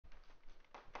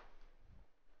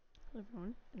Hello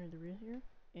everyone, Enter the Real here,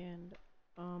 and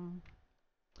um,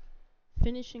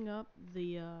 finishing up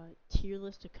the tier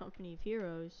list of Company of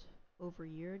Heroes over a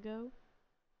year ago.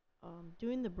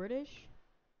 Doing the British,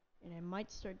 and I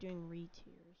might start doing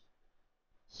re-tiers.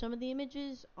 Some of the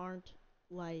images aren't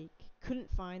couldn't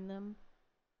find them,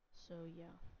 so yeah.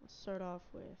 Let's start off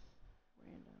with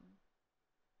random.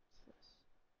 What's this?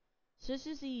 So this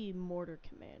is the Mortar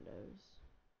Commandos.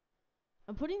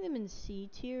 I'm putting them in C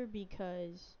tier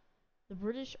because the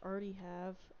British already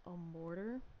have a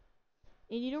mortar.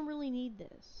 And you don't really need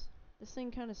this. This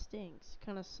thing kind of stinks.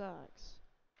 Kind of sucks.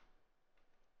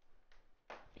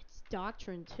 It's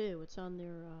doctrine too. It's on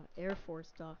their Air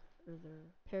Force or their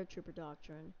paratrooper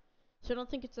doctrine. So I don't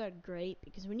think it's that great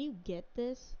because when you get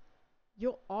this,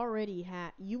 you'll already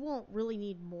have. You won't really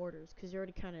need mortars because you're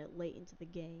already kind of late into the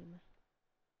game.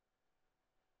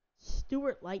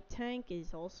 Stuart Light Tank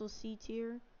is also C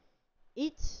tier.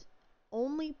 Its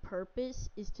only purpose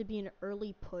is to be an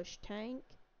early push tank.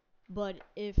 But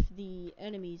if the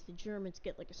enemies, the Germans,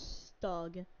 get like a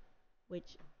stug,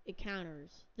 which it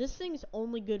counters, this thing's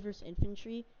only good versus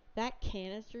infantry. That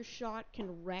canister shot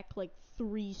can wreck like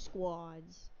 3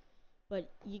 squads.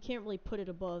 But you can't really put it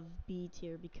above B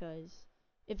tier because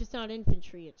if it's not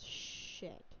infantry, it's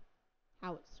shit.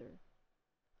 Howitzer.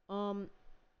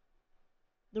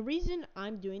 The reason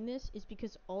I'm doing this is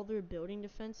because all their building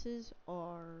defenses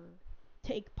are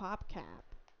take pop cap.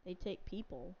 They take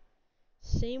people.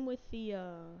 Same with the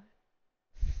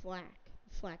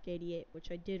Flak 88,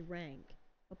 which I did rank.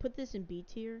 I'll put this in B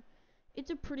tier. It's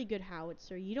a pretty good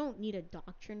howitzer. You don't need a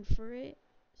doctrine for it.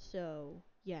 So,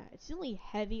 yeah, it's the only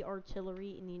heavy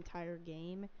artillery in the entire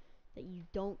game that you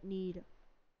don't need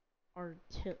a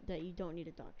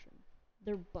doctrine.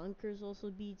 Their bunkers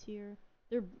also B tier.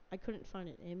 I couldn't find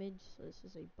an image, so this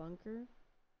is a bunker.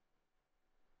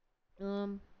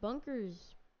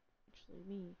 Bunkers actually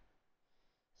me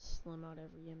slim out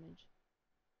every image.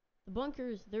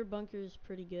 Their bunker's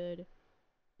pretty good.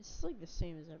 It's like the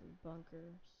same as every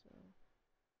bunker, so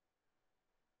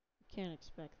you can't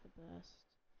expect the best.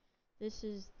 This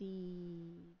is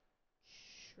the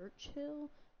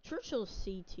Churchill. Churchill's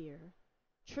C tier.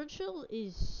 Churchill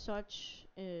is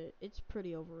it's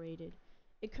pretty overrated.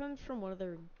 It comes from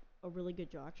a really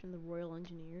good doctrine, the Royal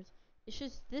Engineers. It's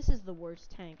just, this is the worst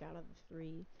tank out of the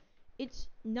 3. It's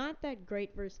not that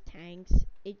great versus tanks.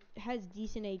 It has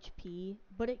decent HP,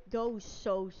 but it goes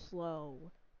so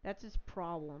slow. That's its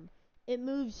problem. It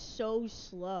moves so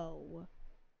slow.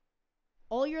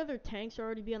 All your other tanks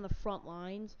already be on the front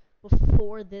lines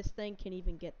before this thing can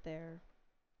even get there.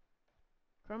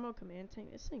 Chromo Command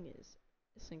Tank, this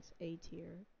thing's A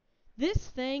tier. This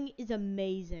thing is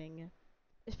amazing.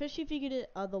 Especially if you get it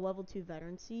the level 2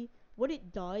 veterancy. What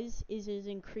it does is it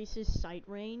increases sight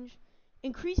range,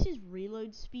 increases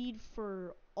reload speed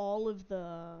for all of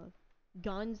the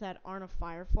guns that aren't a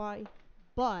Firefly,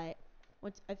 but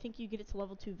once I think you get it to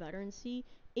level 2 veterancy,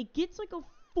 it gets like a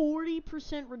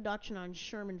 40% reduction on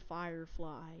Sherman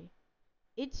Firefly.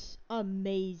 It's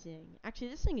amazing. Actually,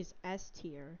 this thing is S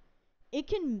tier. It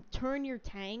can turn your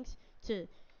tanks to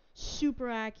super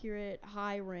accurate,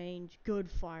 high range,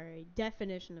 good fire,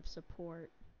 definition of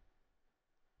support.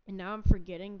 And now I'm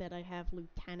forgetting that I have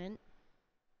Lieutenant.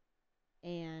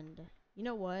 And you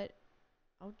know what?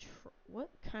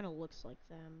 What kind of looks like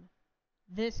them?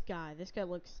 This guy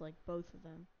looks like both of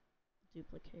them.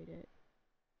 Duplicate it.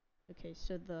 Okay,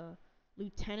 so the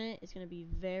Lieutenant is going to be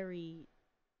very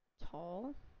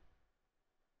tall.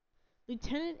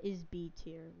 Lieutenant is B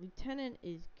tier. Lieutenant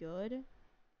is good,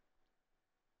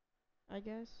 I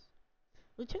guess.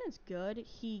 Lieutenant's good.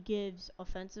 He gives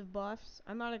offensive buffs.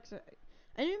 I know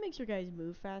it makes your guys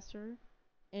move faster.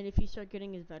 And if you start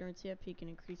getting his veterancy up, he can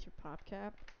increase your pop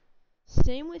cap.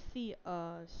 Same with the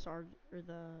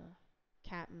the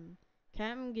captain.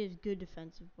 Captain gives good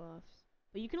defensive buffs,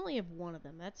 but you can only have one of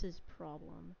them. That's his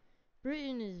problem.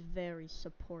 Britain is very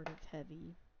supportive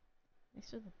heavy.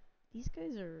 Next are these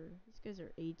guys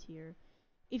are A tier.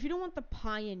 If you don't want the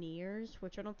pioneers,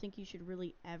 which I don't think you should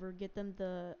really ever get them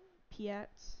the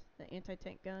Piats, the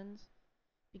anti-tank guns,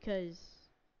 because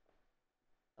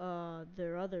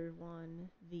their other one,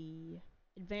 the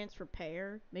advanced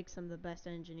repair, makes them the best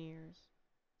engineers.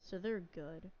 So they're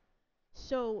good.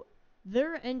 So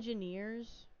their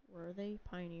engineers, where are they?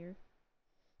 Pioneer.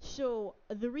 So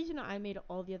the reason I made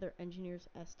all the other engineers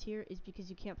S tier is because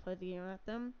you can't play the game at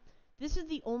them. This is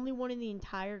the only one in the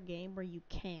entire game where you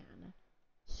can.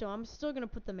 So I'm still going to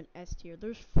put them in S tier.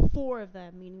 There's 4 of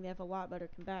them, meaning they have a lot better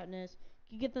combatantness.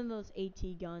 You can get them those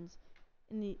AT guns.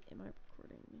 Am I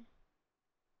recording?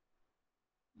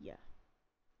 Yeah.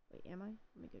 Wait, am I?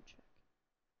 Let me go check.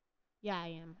 Yeah, I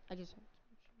am. I just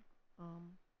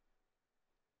um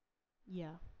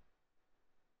yeah.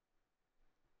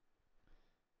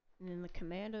 And then the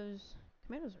commandos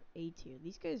are A tier.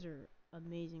 These guys are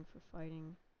amazing for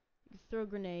fighting. You can throw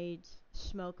grenades,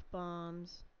 smoke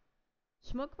bombs.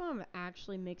 Smoke bomb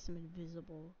actually makes them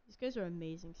invisible. These guys are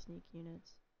amazing sneak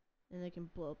units. And they can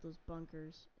blow up those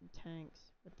bunkers and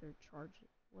tanks with their charges.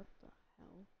 What the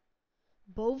hell?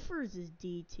 Bofors is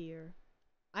D tier.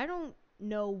 I don't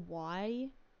know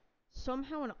why.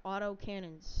 Somehow an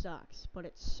autocannon sucks, but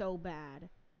it's so bad.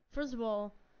 First of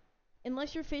all,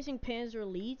 unless you're facing Panzer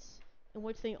Elites, in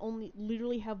which they only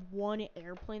literally have one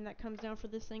airplane that comes down for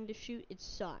this thing to shoot, it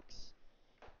sucks.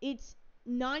 It's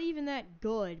not even that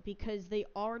good because they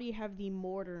already have the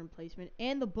mortar emplacement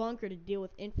and the bunker to deal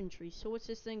with infantry, so what's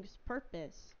this thing's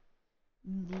purpose?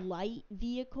 Light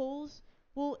vehicles?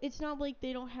 Well, it's not like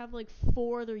they don't have like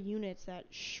 4 other units that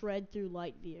shred through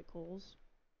light vehicles.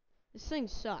 This thing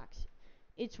sucks.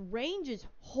 Its range is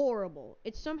horrible.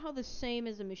 It's somehow the same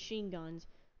as the machine guns,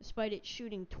 despite it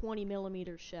shooting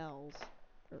 20mm shells.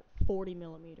 Or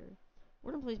 40mm.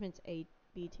 Mortar emplacement's A,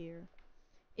 B tier.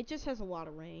 It just has a lot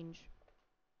of range.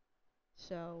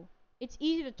 So, it's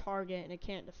easy to target and it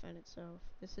can't defend itself.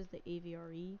 This is the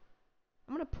AVRE.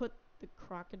 I'm going to put the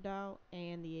Crocodile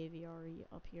and the AVRE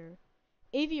up here.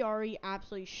 AVRE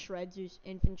absolutely shreds these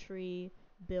infantry,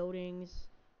 buildings,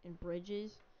 and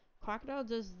bridges. Crocodile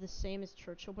does the same as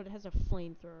Churchill, but it has a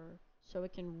flamethrower, so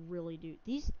it can really do.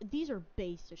 These are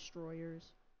base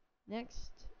destroyers.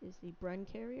 Next is the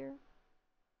Bren Carrier.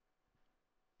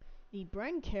 The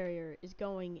Bren Carrier is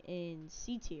going in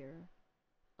C tier.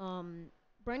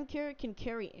 Bren Carrier can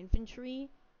carry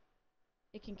infantry.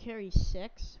 It can carry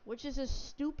 6, which is a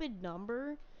stupid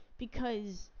number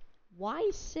because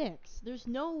why 6? There's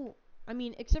no, I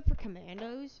mean, except for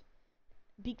commandos,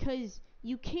 because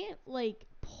you can't like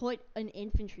put an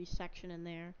infantry section in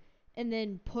there and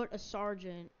then put a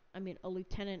sergeant, I mean a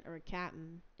lieutenant or a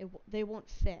captain. They won't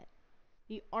fit.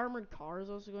 The armored car is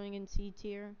also going in C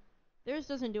tier. Theirs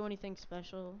doesn't do anything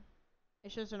special.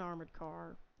 It's just an armored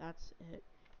car. That's it.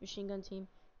 Machine gun team.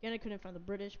 Again, I couldn't find the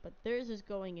British, but theirs is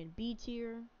going in B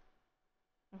tier.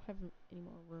 I don't have any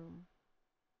more room.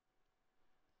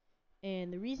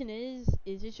 And the reason is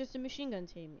it's just a machine gun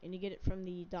team, and you get it from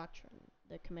the doctrine,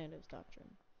 the Commandos doctrine.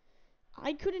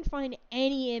 I couldn't find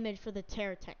any image for the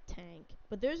Terratech tank,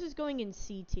 but theirs is going in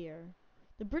C tier.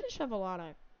 The British have a lot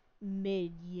of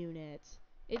mid units.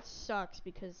 It sucks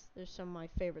because there's some of my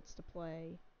favorites to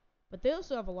play, but they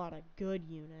also have a lot of good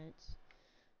units.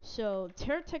 So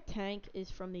Terratech tank is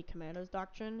from the Commandos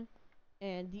doctrine,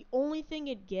 and the only thing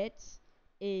it gets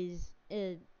is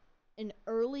an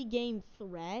early game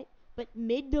threat, but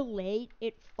mid to late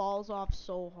it falls off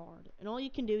so hard, and all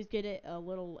you can do is get it a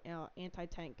little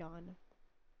anti-tank gun.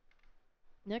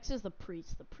 Next is the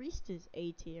Priest. The Priest is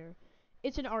A tier.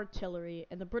 It's an artillery,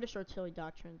 and the British artillery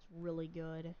doctrine is really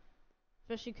good,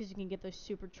 especially because you can get those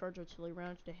supercharged artillery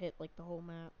rounds to hit like the whole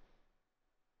map.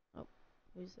 Oh,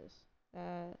 who's this?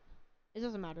 It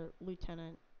doesn't matter.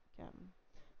 Lieutenant, Captain.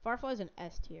 Firefly's an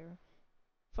S tier.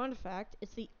 Fun fact,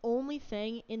 it's the only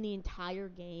thing in the entire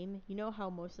game. You know how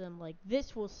most of them, like,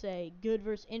 this will say good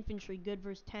versus infantry, good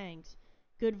versus tanks,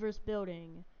 good versus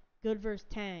building, good versus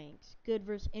tanks, good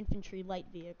versus infantry light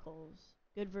vehicles,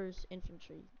 good versus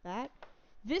infantry.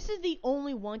 This is the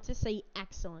only one to say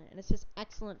excellent, and it says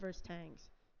excellent versus tanks.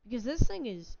 Because this thing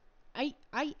is, I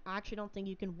actually don't think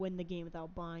you can win the game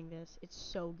without buying this. It's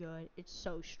so good. It's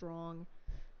so strong.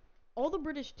 All the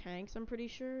British tanks, I'm pretty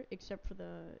sure, except for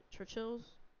the Churchills,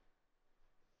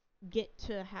 get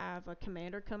to have a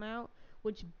commander come out,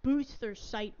 which boosts their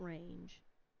sight range.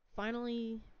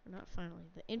 Finally, or not finally,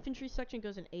 the infantry section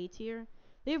goes in A tier.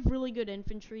 They have really good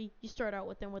infantry. You start out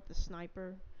with them with the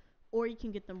sniper, or you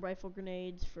can get them rifle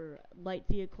grenades for light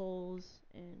vehicles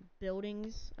and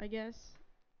buildings, I guess.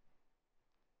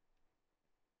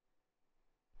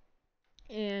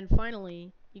 And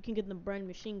finally, you can get them Bren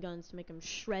machine guns to make them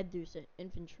shred through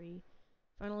infantry.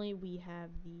 Finally, we have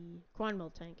the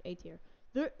Quanmil tank, A tier.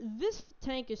 This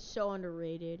tank is so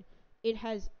underrated. It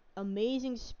has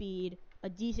amazing speed, a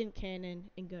decent cannon,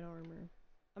 and good armor.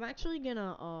 I'm actually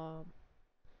gonna,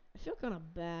 I feel kind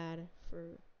of bad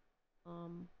for,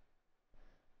 um,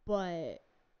 but,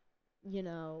 you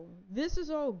know, this is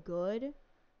all good.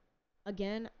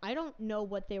 Again, I don't know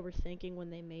what they were thinking when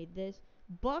they made this.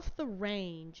 Buff the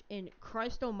range, and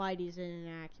Christ almighty is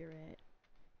inaccurate.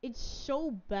 It's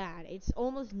so bad, it's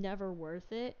almost never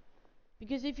worth it.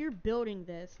 Because if you're building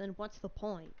this, then what's the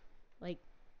point? Like,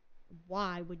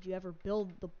 why would you ever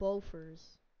build the Bofors?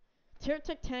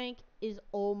 Terratech tank is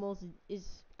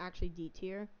actually D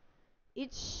tier.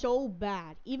 It's so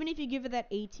bad. Even if you give it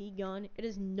that AT gun, it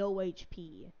has no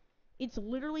HP. It's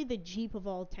literally the Jeep of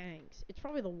all tanks. It's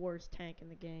probably the worst tank in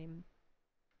the game.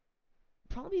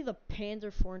 Probably the Panzer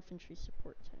IV infantry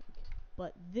support tank.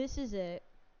 But this is it.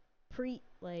 I'm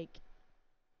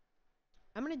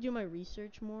gonna do my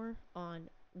research more on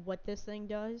what this thing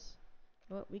does.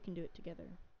 Well, we can do it together.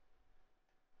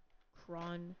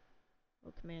 Cron,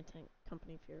 command tank,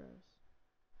 company of heroes.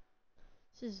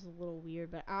 This is a little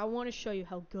weird, but I want to show you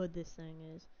how good this thing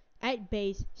is. At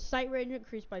base, sight range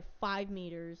increased by 5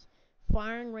 meters.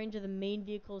 Firing range of the main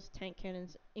vehicle's tank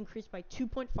cannons increased by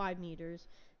 2.5 meters.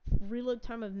 Reload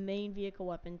time of main vehicle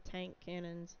weapon, tank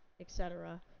cannons,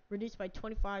 etc. reduced by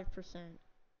 25%.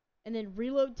 And then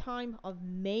reload time of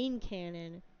main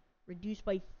cannon reduced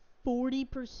by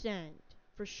 40%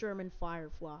 for Sherman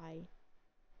Firefly.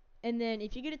 And then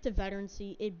if you get it to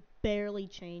veterancy, it barely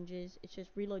changes. It's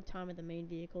just reload time of the main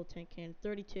vehicle, tank cannon,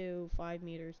 32, 5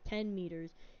 meters, 10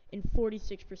 meters, and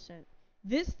 46%.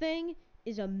 This thing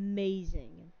is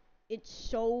amazing. It's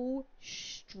so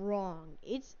strong.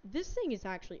 This thing is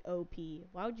actually OP.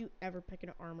 Why would you ever pick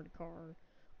an armored car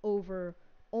over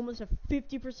almost a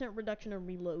 50% reduction in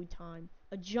reload time,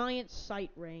 a giant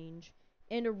sight range,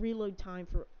 and a reload time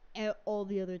for all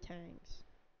the other tanks?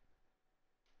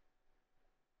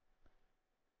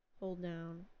 Hold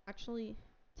down. Actually,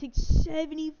 takes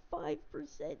 75%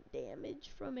 damage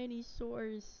from any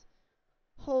source.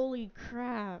 Holy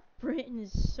crap. Britain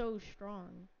is so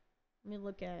strong. Let me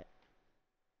look at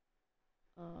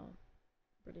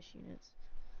British units.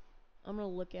 I'm gonna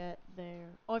look at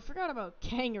their... Oh, I forgot about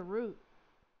Kangaroo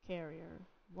carrier.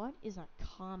 What is a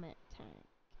Comet tank?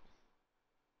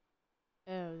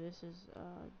 Oh, this is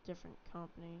a different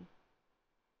company.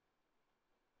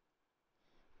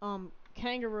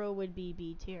 Kangaroo would be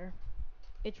B tier.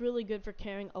 It's really good for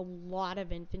carrying a lot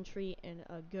of infantry and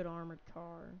a good armored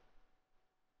car.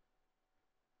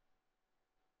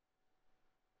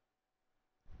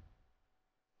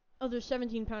 Oh, there's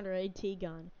 17-pounder AT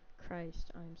gun.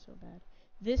 Christ, I'm so bad.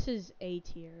 This is A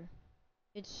tier.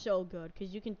 It's so good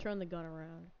because you can turn the gun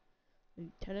around.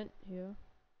 Lieutenant here.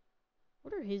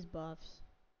 What are his buffs?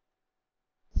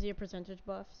 Does he have percentage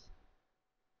buffs?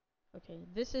 Okay,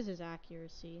 this is his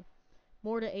accuracy.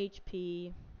 More to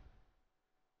HP.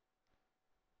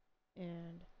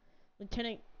 And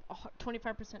Lieutenant,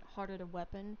 25% harder to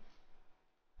weapon.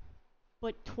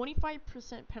 But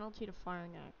 25% penalty to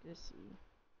firing accuracy.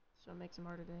 So it makes him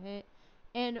harder to hit.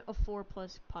 And a 4+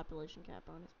 population cap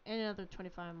bonus. And another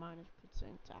 25 minus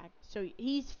percent attack. So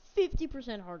he's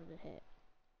 50% harder to hit.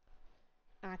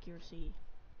 Accuracy.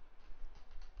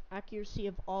 Accuracy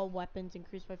of all weapons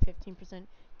increased by 15%.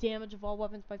 Damage of all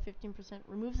weapons by 15%.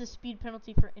 Removes the speed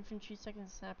penalty for infantry second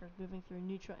snappers moving through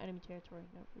neutral enemy territory.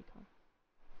 No recon.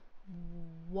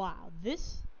 Wow.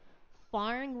 This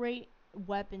firing rate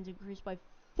weapons increased by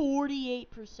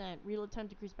 48%. Reload time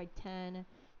decreased by 10.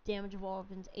 Damage of all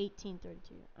weapons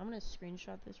 1832. I'm gonna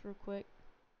screenshot this real quick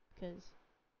because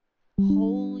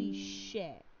holy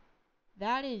shit,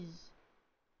 that is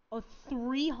a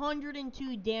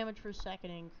 302 damage per second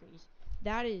increase.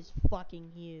 That is fucking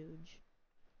huge.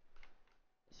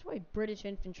 That's why British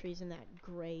infantry isn't that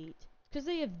great.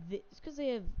 It's because they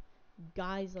have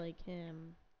guys like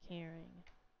him carrying.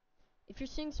 If you're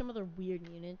seeing some of the weird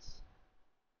units,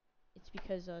 it's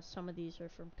because some of these are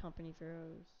from Company of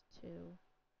Heroes too.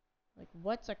 Like,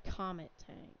 what's a Comet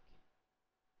tank?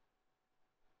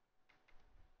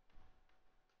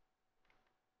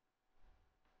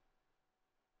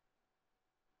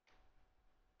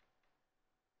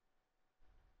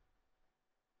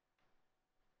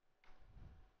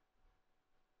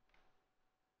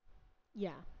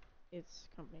 Yeah, it's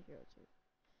Company of Heroes too.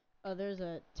 Oh, there's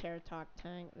a Terratok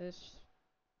tank. This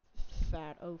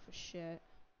fat oaf of shit.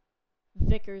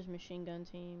 Vickers machine gun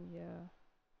team. Yeah.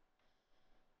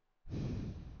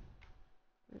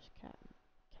 Where's Cat?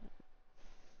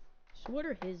 So what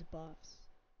are his buffs?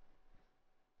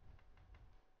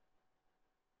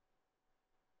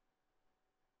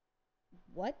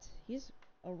 What? He's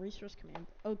a resource command.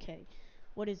 Okay.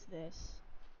 What is this?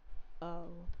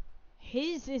 Oh.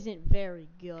 His isn't very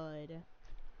good.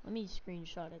 Let me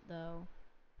screenshot it though.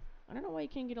 I don't know why you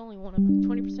can't get only one of them.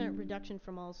 20% reduction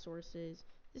from all sources.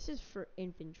 This is for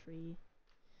infantry.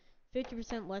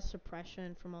 50% less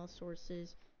suppression from all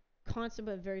sources. Constant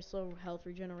but very slow health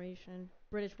regeneration.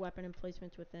 British weapon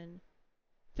emplacements within.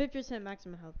 50%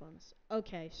 maximum health bonus.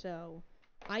 Okay, so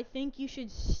I think you should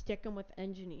stick them with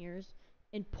engineers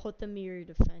and put them near your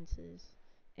defenses.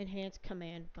 Enhanced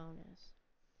command bonus.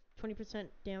 20%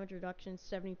 damage reduction,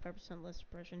 75% less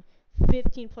suppression,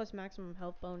 15 plus maximum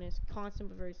health bonus, constant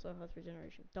but very slow health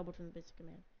regeneration, doubled from the basic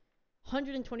command.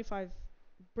 125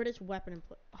 British weapon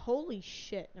holy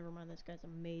shit, never mind, this guy's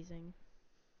amazing.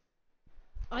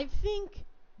 I think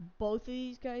both of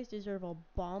these guys deserve a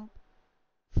bump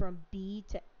from B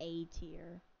to A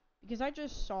tier. Because I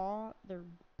just saw their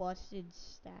busted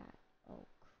stat. Oh,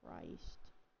 Christ.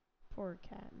 Poor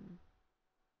Captain.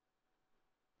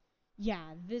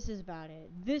 Yeah, this is about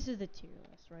it. This is the tier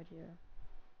list right here.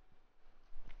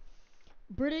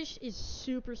 British is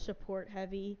super support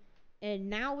heavy. And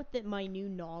now with my new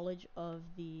knowledge of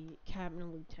the captain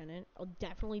and lieutenant, I'll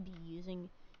definitely be using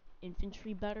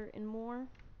infantry better and more.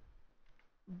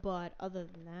 But other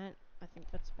than that, I think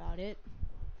that's about it.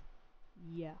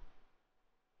 Yeah.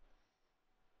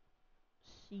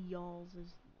 See y'all's